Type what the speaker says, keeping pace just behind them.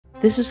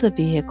This is the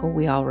vehicle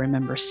we all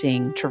remember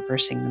seeing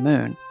traversing the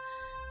moon.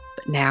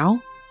 But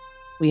now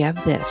we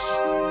have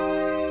this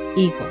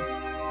Eagle.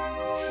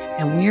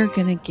 And we are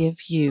going to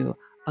give you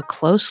a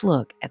close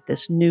look at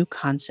this new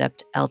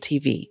concept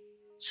LTV.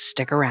 So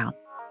stick around.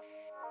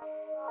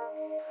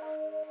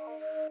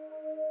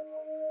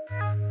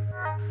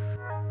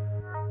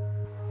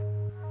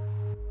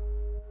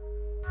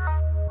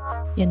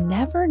 You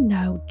never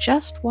know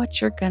just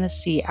what you're going to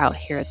see out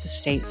here at the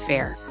State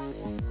Fair.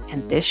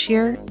 And this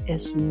year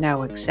is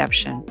no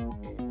exception.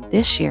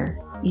 This year,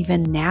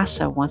 even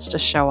NASA wants to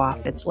show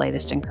off its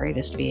latest and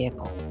greatest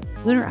vehicle.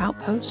 Lunar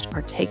Outpost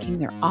are taking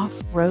their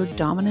off-road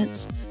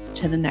dominance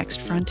to the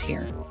next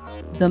frontier,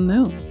 the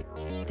moon.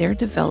 They're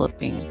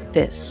developing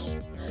this,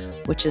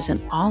 which is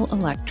an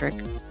all-electric,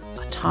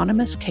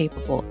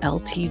 autonomous-capable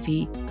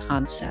LTV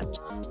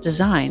concept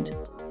designed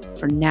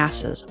for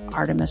NASA's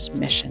Artemis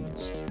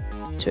missions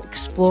to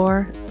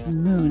explore the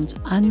moon's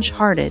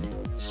uncharted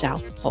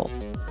South Pole.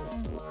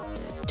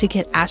 To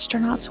get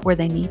astronauts where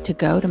they need to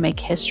go to make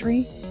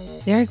history,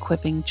 they're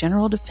equipping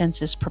General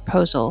Defense's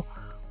proposal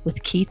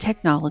with key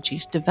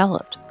technologies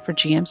developed for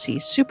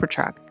GMC's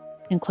Supertruck,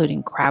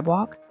 including crab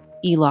walk,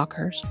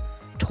 e-lockers,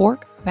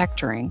 torque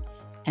vectoring,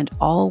 and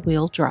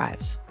all-wheel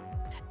drive.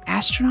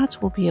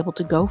 Astronauts will be able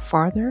to go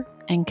farther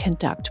and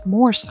conduct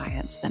more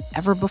science than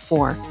ever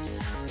before,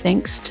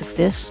 thanks to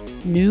this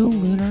new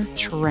lunar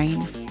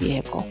terrain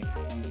vehicle.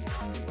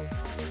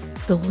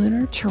 The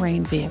lunar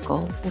terrain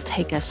vehicle will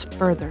take us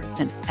further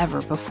than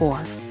ever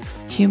before.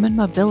 Human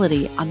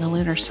mobility on the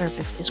lunar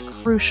surface is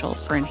crucial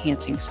for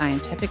enhancing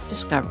scientific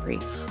discovery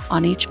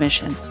on each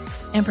mission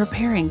and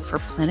preparing for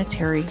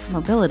planetary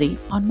mobility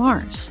on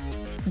Mars.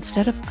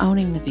 Instead of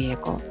owning the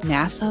vehicle,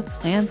 NASA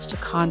plans to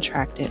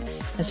contract it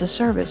as a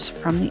service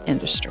from the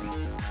industry.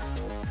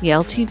 The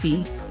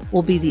LTV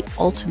will be the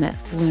ultimate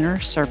lunar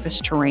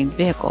surface terrain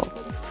vehicle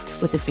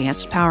with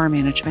advanced power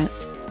management,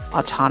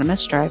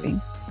 autonomous driving,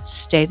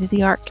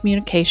 state-of-the-art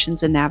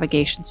communications and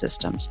navigation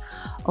systems,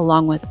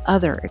 along with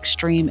other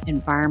extreme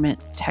environment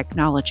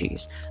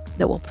technologies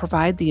that will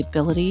provide the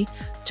ability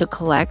to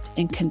collect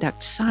and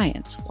conduct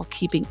science while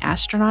keeping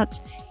astronauts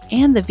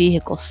and the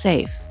vehicle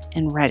safe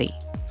and ready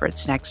for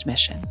its next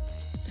mission.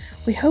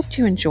 We hope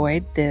you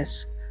enjoyed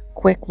this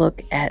quick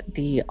look at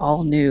the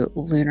all-new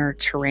lunar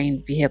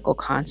terrain vehicle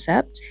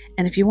concept.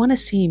 And if you want to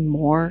see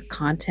more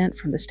content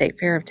from the State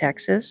Fair of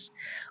Texas,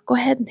 go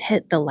ahead and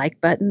hit the like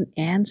button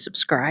and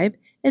subscribe,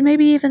 and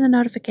maybe even the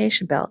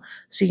notification bell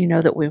so you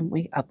know that when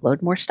we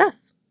upload more stuff.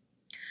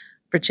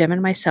 For Jim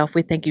and myself,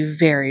 we thank you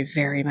very,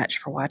 very much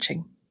for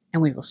watching,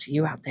 and we will see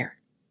you out there.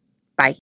 Bye.